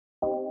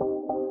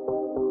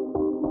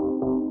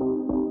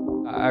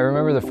I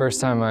remember the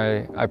first time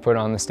I put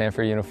on the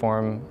Stanford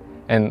uniform,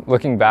 and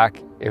looking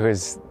back, it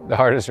was the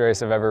hardest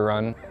race I've ever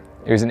run.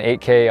 It was an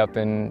 8K up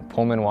in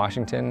Pullman,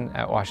 Washington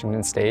at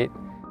Washington State.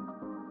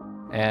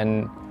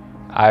 And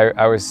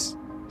I was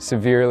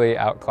severely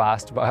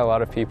outclassed by a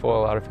lot of people.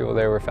 A lot of people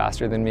there were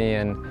faster than me,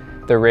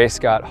 and the race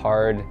got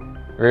hard,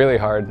 really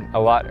hard, a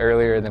lot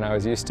earlier than I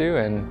was used to.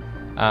 And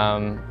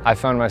I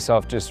found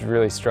myself just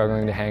really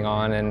struggling to hang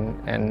on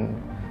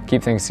and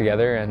keep things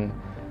together. And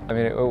I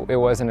mean, it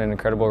wasn't an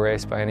incredible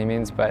race by any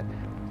means, but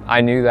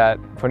I knew that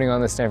putting on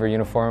the Stanford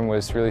uniform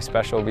was really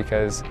special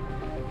because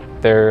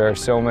there are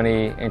so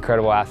many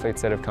incredible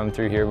athletes that have come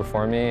through here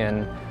before me,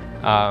 and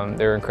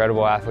there were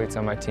incredible athletes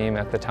on my team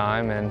at the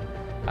time, and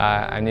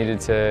I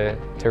needed to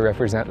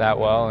represent that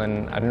well,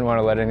 and I didn't want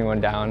to let anyone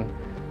down.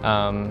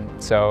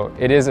 So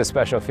it is a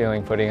special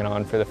feeling putting it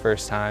on for the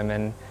first time,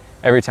 and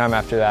every time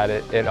after that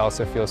it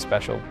also feels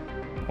special.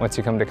 Once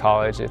you come to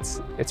college,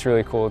 it's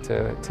really cool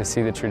to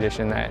see the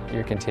tradition that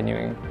you're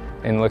continuing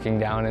and looking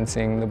down and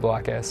seeing the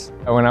Block S.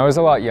 When I was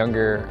a lot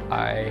younger,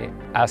 I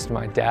asked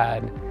my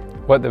dad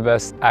what the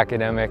best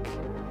academic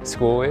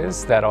school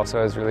is that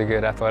also has really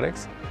good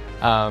athletics.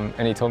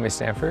 And he told me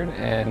Stanford,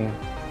 and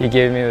he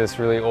gave me this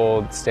really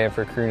old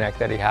Stanford crew neck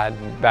that he had.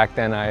 Back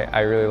then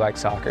I really liked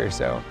soccer,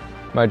 so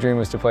my dream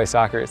was to play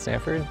soccer at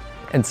Stanford.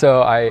 And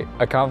so I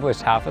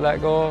accomplished half of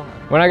that goal.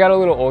 When I got a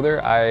little older,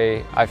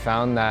 I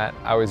found that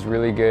I was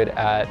really good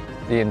at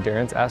the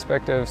endurance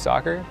aspect of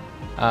soccer.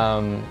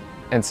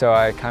 And so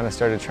I kind of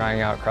started trying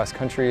out cross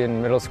country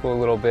in middle school a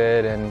little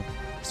bit, and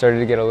started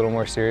to get a little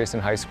more serious in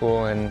high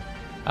school, and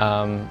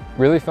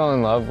really fell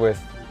in love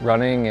with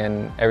running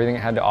and everything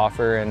it had to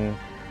offer,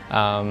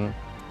 and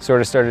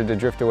sort of started to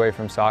drift away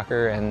from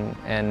soccer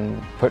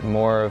and put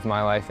more of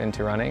my life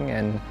into running,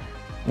 and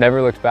never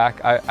looked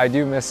back. I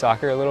do miss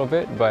soccer a little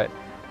bit, but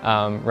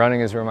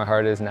running is where my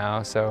heart is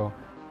now, so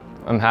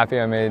I'm happy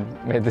I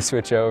made the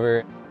switch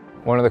over.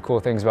 One of the cool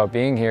things about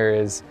being here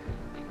is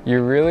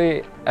you're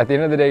really, at the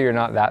end of the day, you're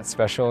not that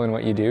special in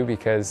what you do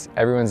because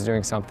everyone's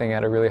doing something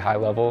at a really high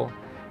level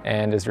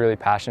and is really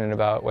passionate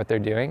about what they're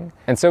doing.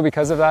 And so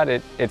because of that,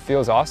 it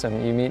feels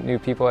awesome. You meet new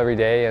people every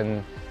day,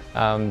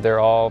 and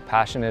they're all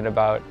passionate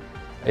about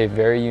a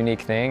very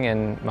unique thing,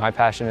 and my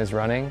passion is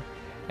running.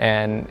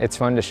 And it's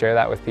fun to share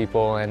that with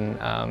people and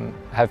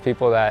have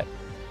people that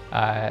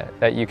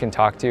you can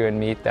talk to and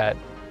meet that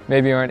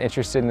maybe aren't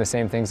interested in the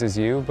same things as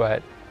you,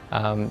 but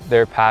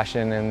their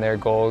passion and their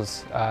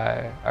goals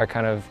are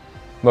kind of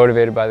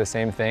motivated by the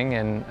same thing,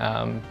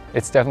 and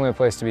it's definitely a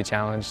place to be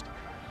challenged,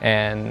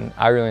 and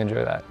I really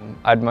enjoy that.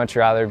 I'd much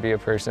rather be a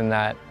person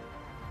that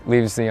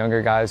leaves the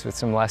younger guys with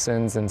some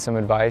lessons and some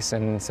advice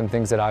and some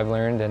things that I've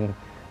learned, and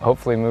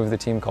hopefully move the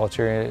team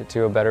culture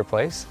to a better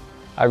place.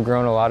 I've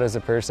grown a lot as a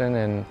person,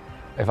 and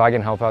if I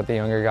can help out the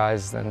younger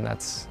guys, then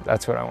that's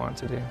what I want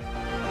to do.